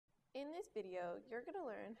In this video, you're going to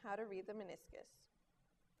learn how to read the meniscus.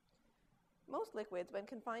 Most liquids, when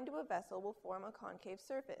confined to a vessel, will form a concave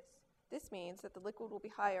surface. This means that the liquid will be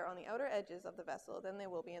higher on the outer edges of the vessel than they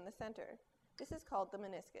will be in the center. This is called the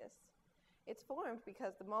meniscus. It's formed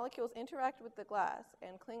because the molecules interact with the glass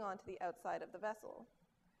and cling on to the outside of the vessel.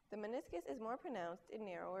 The meniscus is more pronounced in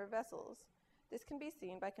narrower vessels. This can be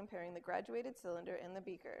seen by comparing the graduated cylinder and the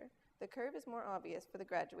beaker. The curve is more obvious for the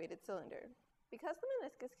graduated cylinder. Because the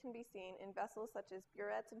meniscus can be seen in vessels such as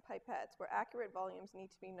burettes and pipettes where accurate volumes need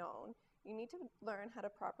to be known, you need to learn how to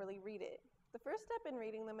properly read it. The first step in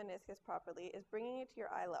reading the meniscus properly is bringing it to your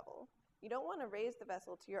eye level. You don't want to raise the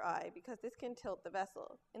vessel to your eye because this can tilt the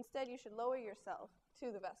vessel. Instead, you should lower yourself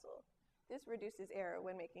to the vessel. This reduces error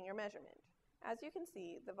when making your measurement. As you can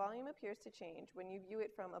see, the volume appears to change when you view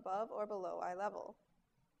it from above or below eye level.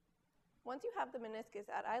 Once you have the meniscus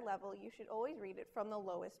at eye level, you should always read it from the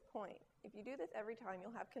lowest point. If you do this every time,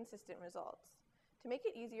 you'll have consistent results. To make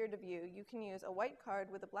it easier to view, you can use a white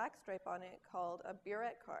card with a black stripe on it called a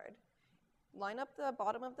burette card. Line up the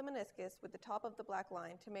bottom of the meniscus with the top of the black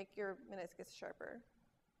line to make your meniscus sharper.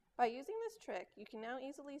 By using this trick, you can now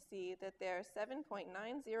easily see that there are 7.90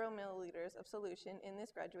 milliliters of solution in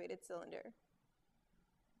this graduated cylinder.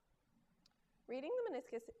 Reading the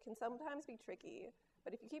meniscus can sometimes be tricky,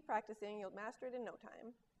 but if you keep practicing, you'll master it in no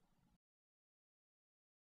time.